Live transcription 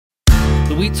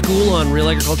The Wheat School on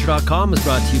RealAgriculture.com is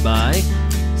brought to you by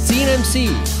CNMC,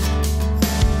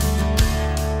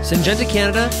 Syngenta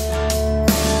Canada,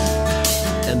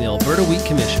 and the Alberta Wheat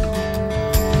Commission.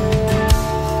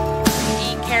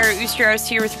 Kara Oosterhuis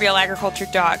here with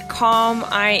RealAgriculture.com.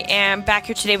 I am back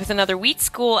here today with another Wheat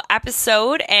School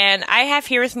episode, and I have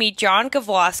here with me John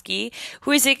Gavloski,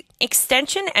 who is an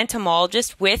extension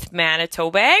entomologist with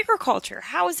Manitoba Agriculture.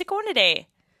 How is it going today?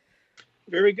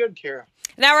 Very good, Kara.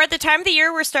 Now we're at the time of the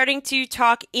year we're starting to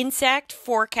talk insect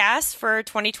forecasts for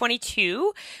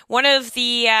 2022. One of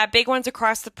the big ones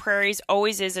across the prairies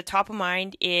always is a top of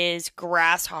mind is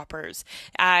grasshoppers.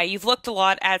 You've looked a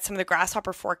lot at some of the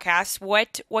grasshopper forecasts.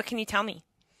 What can you tell me?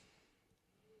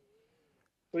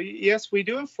 Well, yes, we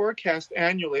do a forecast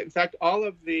annually. In fact, all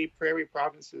of the prairie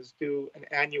provinces do an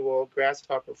annual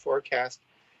grasshopper forecast.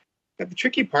 Now, the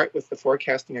tricky part with the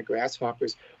forecasting of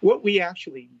grasshoppers, what we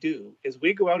actually do is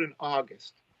we go out in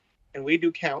August and we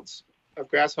do counts of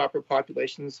grasshopper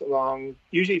populations along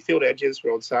usually field edges,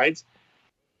 roadsides,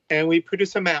 and we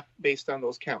produce a map based on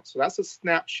those counts. So that's a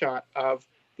snapshot of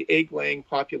the egg-laying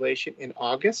population in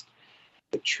August.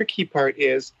 The tricky part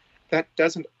is that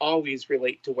doesn't always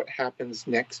relate to what happens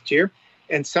next year.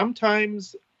 And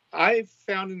sometimes I've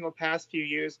found in the past few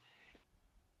years,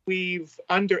 we've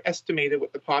underestimated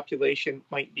what the population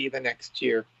might be the next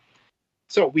year.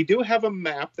 So we do have a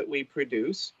map that we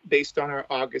produce based on our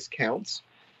August counts,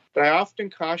 but I often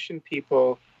caution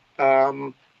people,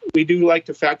 we do like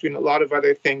to factor in a lot of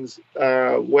other things,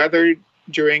 weather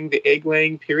during the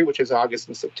egg-laying period, which is August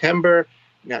and September,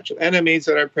 natural enemies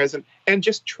that are present, and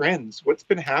just trends, what's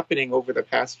been happening over the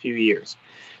past few years.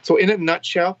 So in a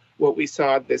nutshell, what we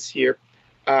saw this year,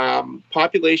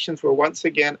 populations were once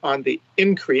again on the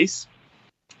increase.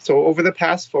 So over the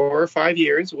past 4 or 5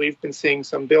 years, we've been seeing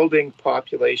some building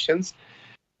populations.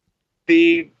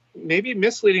 The maybe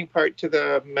misleading part to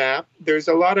the map, there's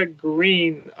a lot of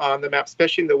green on the map,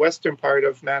 especially in the western part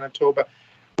of Manitoba,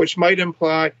 which might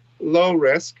imply low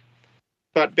risk.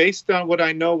 But based on what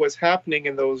I know was happening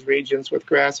in those regions with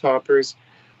grasshoppers,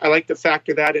 I like to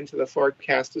factor that into the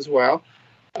forecast as well.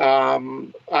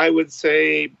 I would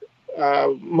say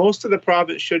most of the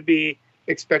province should be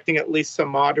expecting at least some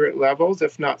moderate levels,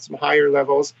 if not some higher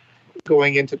levels,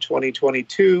 going into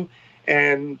 2022,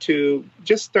 and to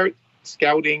just start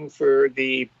scouting for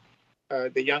the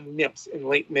young nymphs in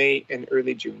late May and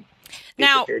early June.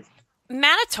 Now,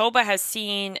 Manitoba has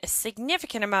seen a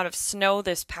significant amount of snow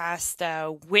this past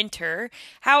winter.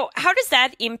 How does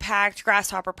that impact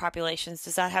grasshopper populations?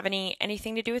 Does that have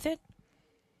anything to do with it?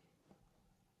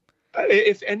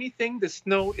 If anything, the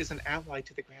snow is an ally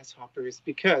to the grasshoppers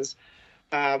because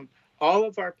all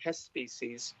of our pest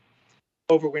species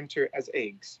overwinter as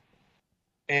eggs.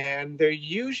 And they're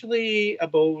usually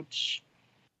about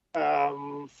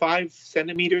 5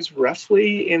 centimeters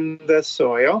roughly in the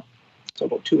soil, so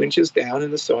about 2 inches down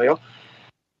in the soil.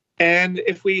 And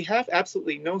if we have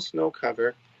absolutely no snow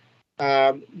cover,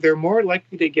 they're more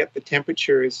likely to get the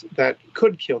temperatures that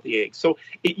could kill the eggs. So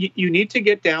you need to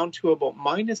get down to about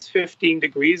minus 15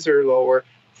 degrees or lower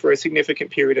for a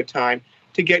significant period of time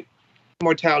to get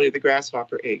mortality of the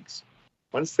grasshopper eggs.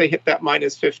 Once they hit that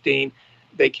minus 15,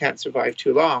 they can't survive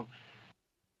too long.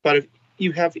 But if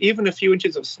you have even a few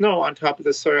inches of snow on top of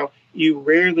the soil, you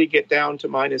rarely get down to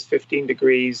minus 15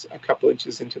 degrees a couple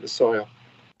inches into the soil.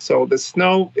 So the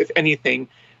snow, if anything,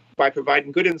 by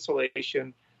providing good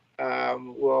insulation,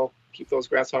 will keep those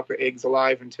grasshopper eggs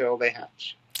alive until they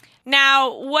hatch.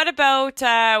 Now, what about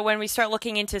when we start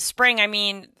looking into spring? I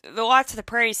mean, lots of the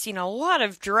prairies seen a lot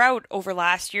of drought over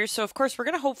last year, so of course we're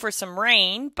going to hope for some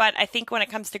rain, but I think when it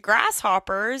comes to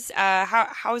grasshoppers,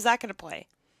 how is that going to play?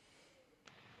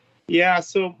 Yeah,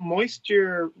 so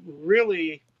moisture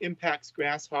really impacts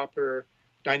grasshopper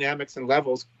dynamics and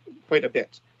levels quite a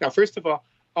bit. Now, first of all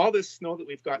this snow that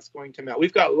we've got is going to melt.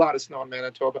 We've got a lot of snow in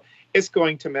Manitoba. It's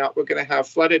going to melt. We're going to have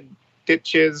flooded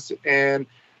ditches and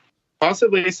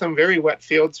possibly some very wet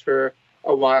fields for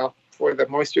a while before the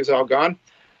moisture is all gone.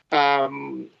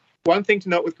 One thing to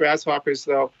note with grasshoppers,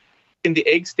 though, in the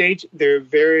egg stage, they're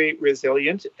very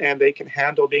resilient and they can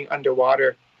handle being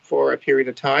underwater for a period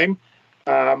of time.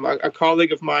 A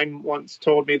colleague of mine once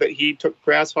told me that he took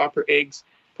grasshopper eggs,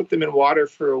 put them in water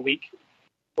for a week,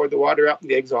 poured the water out, and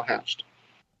the eggs all hatched.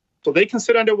 So they can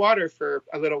sit underwater for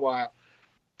a little while.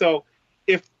 So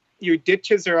if your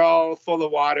ditches are all full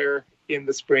of water in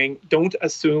the spring, don't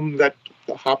assume that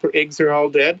the hopper eggs are all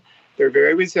dead. They're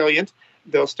very resilient.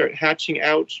 They'll start hatching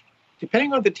out,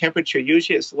 depending on the temperature.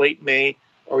 Usually it's late May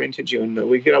or into June.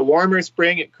 We get a warmer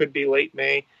spring, it could be late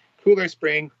May. Cooler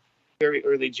spring, very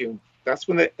early June. That's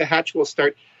when the hatch will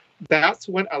start. that's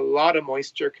when a lot of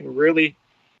moisture can really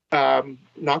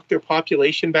knock their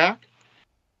population back.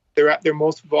 They're at their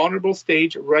most vulnerable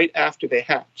stage right after they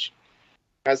hatch.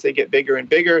 As they get bigger and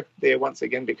bigger, they once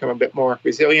again become a bit more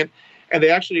resilient, and they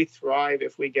actually thrive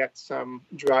if we get some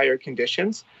drier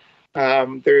conditions.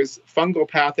 There's fungal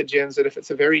pathogens that if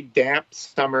it's a very damp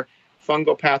summer,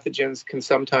 fungal pathogens can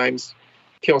sometimes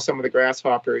kill some of the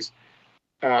grasshoppers.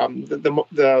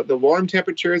 The warm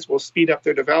temperatures will speed up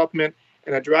their development,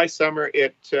 and a dry summer,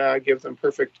 it gives them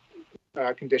perfect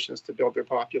conditions to build their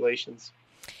populations.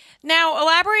 Now,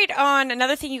 elaborate on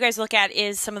another thing you guys look at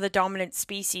is some of the dominant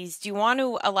species. Do you want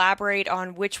to elaborate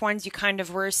on which ones you kind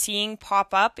of were seeing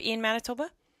pop up in Manitoba?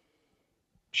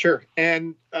 Sure.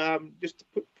 And just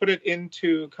to put it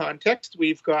into context,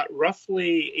 we've got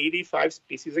roughly 85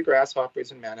 species of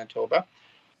grasshoppers in Manitoba.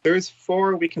 There's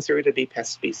 4 we consider to be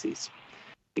pest species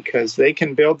because they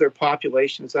can build their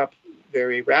populations up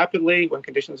very rapidly when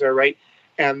conditions are right,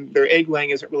 and their egg laying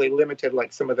isn't really limited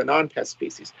like some of the non-pest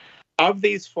species. Of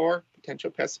these 4 potential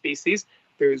pest species,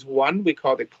 there's one we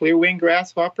call the clear-wing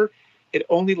grasshopper. It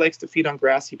only likes to feed on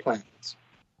grassy plants.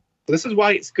 So this is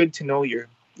why it's good to know your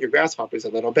grasshoppers a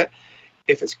little bit.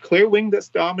 If it's clear-wing that's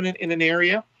dominant in an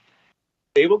area,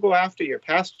 they will go after your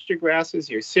pasture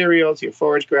grasses, your cereals, your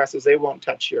forage grasses. They won't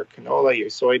touch your canola, your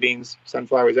soybeans,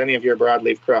 sunflowers, any of your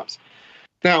broadleaf crops.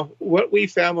 Now, what we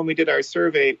found when we did our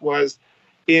survey was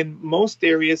in most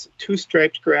areas,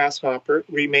 two-striped grasshopper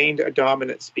remained a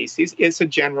dominant species. It's a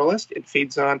generalist. It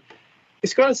feeds on,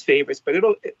 it's got its favorites, but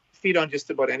it'll feed on just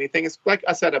about anything. It's like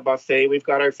us at a buffet. We've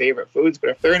got our favorite foods,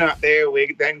 but if they're not there,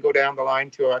 we then go down the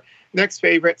line to our next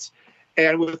favorites.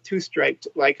 And with two-striped,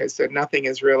 like I said, nothing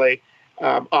is really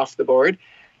off the board.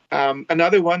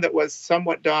 Another one that was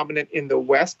somewhat dominant in the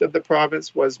west of the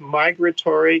province was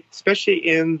migratory, especially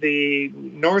in the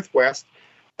northwest.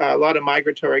 A lot of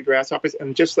migratory grasshoppers,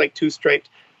 and just like two-striped,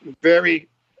 very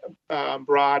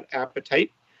broad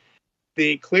appetite.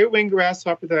 The clear-wing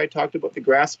grasshopper that I talked about, the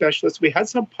grass specialist, we had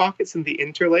some pockets in the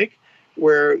Interlake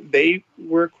where they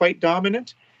were quite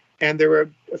dominant, and there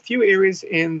were a few areas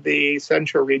in the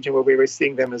central region where we were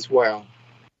seeing them as well.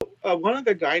 One of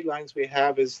the guidelines we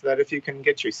have is that if you can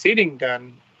get your seeding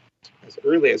done as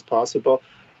early as possible,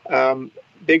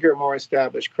 bigger, more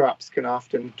established crops can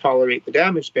often tolerate the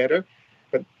damage better.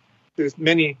 But there's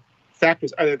many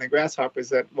factors other than grasshoppers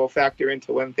that will factor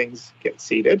into when things get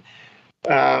seeded.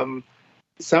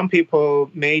 Some people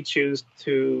may choose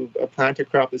to plant a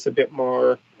crop that's a bit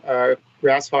more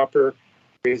grasshopper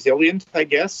resilient, I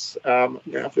guess.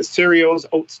 If it's cereals,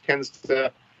 oats tends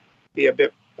to be a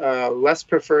bit less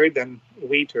preferred than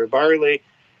wheat or barley.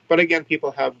 But again,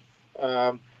 people have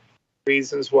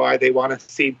reasons why they want to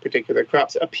seed particular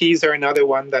crops. Peas are another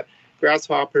one that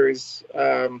grasshoppers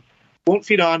won't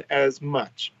feed on as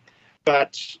much.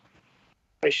 But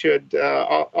I should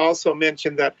also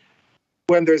mention that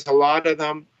when there's a lot of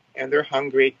them and they're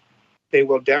hungry, they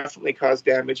will definitely cause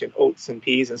damage in oats and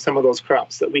peas and some of those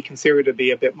crops that we consider to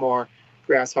be a bit more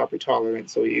grasshopper tolerant.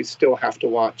 So you still have to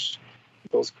watch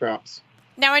those crops.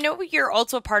 Now, I know you're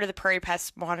also a part of the Prairie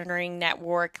Pest Monitoring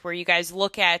Network where you guys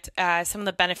look at some of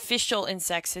the beneficial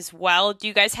insects as well. Do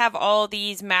you guys have all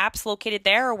these maps located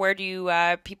there, or where do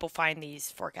people find these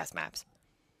forecast maps?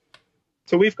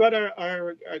 So we've got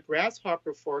our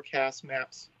grasshopper forecast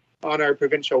maps on our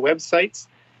provincial websites,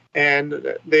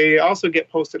 and they also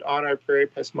get posted on our Prairie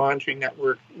Pest Monitoring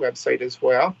Network website as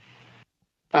well.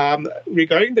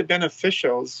 Regarding the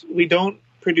beneficials, we don't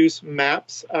produce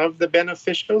maps of the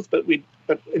beneficials, but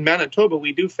in Manitoba,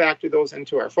 we do factor those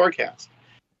into our forecast.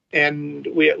 And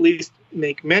we at least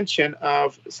make mention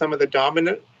of some of the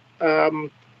dominant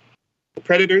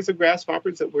predators of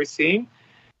grasshoppers that we're seeing.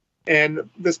 And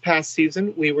this past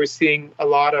season, we were seeing a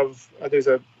lot of, there's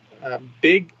a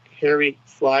big hairy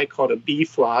fly called a bee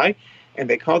fly. And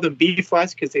they call them bee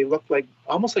flies because they look like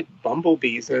almost like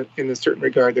bumblebees in a certain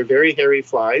regard. They're very hairy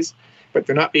flies, but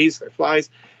they're not bees, they're flies.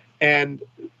 And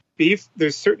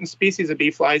there's certain species of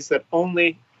bee flies that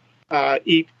only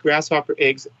eat grasshopper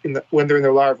eggs when they're in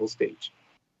their larval stage.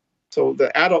 So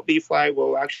the adult bee fly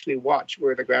will actually watch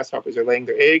where the grasshoppers are laying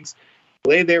their eggs,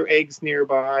 lay their eggs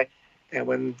nearby, and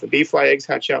when the bee fly eggs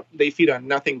hatch up, they feed on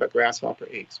nothing but grasshopper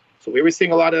eggs. So we were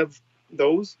seeing a lot of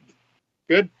those.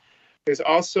 Good. There's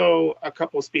also a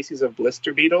couple of species of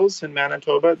blister beetles in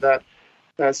Manitoba that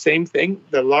same thing.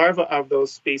 The larvae of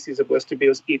those species of blister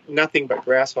beetles eat nothing but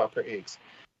grasshopper eggs.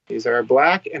 These are a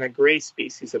black and a gray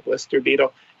species of blister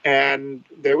beetle, and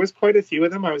there was quite a few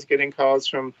of them. I was getting calls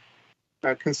from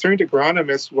concerned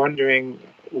agronomists wondering,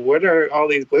 what are all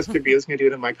these blister beetles going to do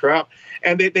to my crop?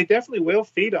 And they definitely will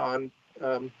feed on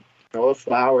canola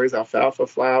flowers, alfalfa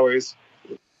flowers,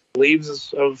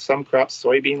 leaves of some crops,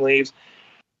 soybean leaves,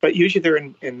 but usually they're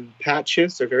in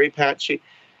patches. They're very patchy.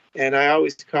 And I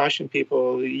always caution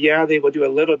people, yeah, they will do a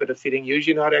little bit of feeding,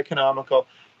 usually not economical,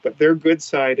 but their good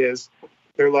side is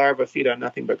their larvae feed on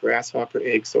nothing but grasshopper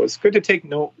eggs. So it's good to take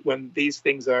note when these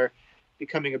things are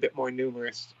becoming a bit more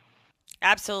numerous.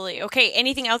 Absolutely. Okay,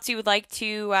 anything else you would like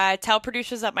to tell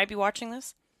producers that might be watching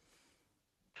this?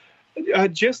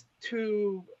 Just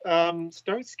to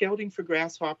start scouting for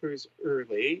grasshoppers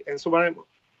early. And so what I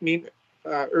mean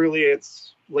early,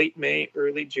 it's late May,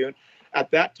 early June.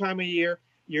 At that time of year,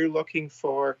 you're looking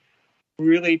for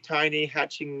really tiny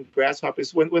hatching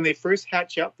grasshoppers. When they first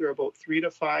hatch up, they're about 3 to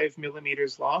 5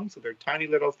 millimeters long. So they're tiny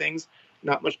little things,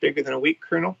 not much bigger than a wheat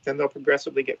kernel. Then they'll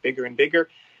progressively get bigger and bigger.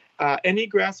 Any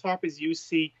grasshoppers you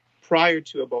see prior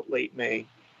to about late May.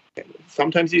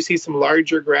 Sometimes you see some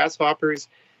larger grasshoppers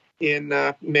in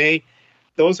May.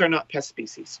 Those are not pest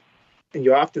species. And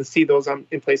you often see those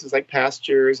in places like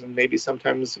pastures and maybe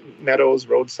sometimes meadows,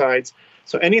 roadsides.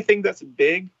 So anything that's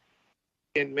big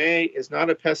in May is not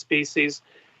a pest species.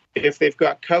 If they've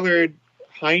got colored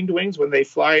hind wings when they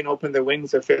fly and open their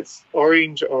wings, if it's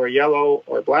orange or yellow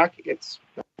or black, it's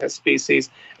not a pest species.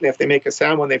 And if they make a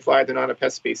sound when they fly, they're not a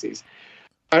pest species.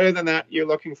 Other than that, you're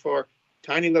looking for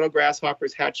tiny little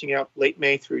grasshoppers hatching out late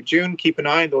May through June. Keep an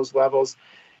eye on those levels.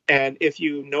 And if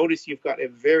you notice you've got a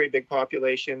very big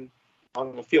population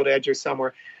on the field edge or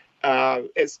somewhere,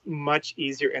 it's much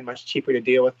easier and much cheaper to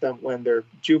deal with them when they're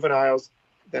juveniles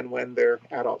than when they're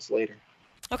adults later.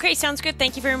 Okay, sounds good.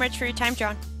 Thank you very much for your time,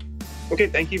 John. Okay,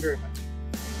 thank you very much.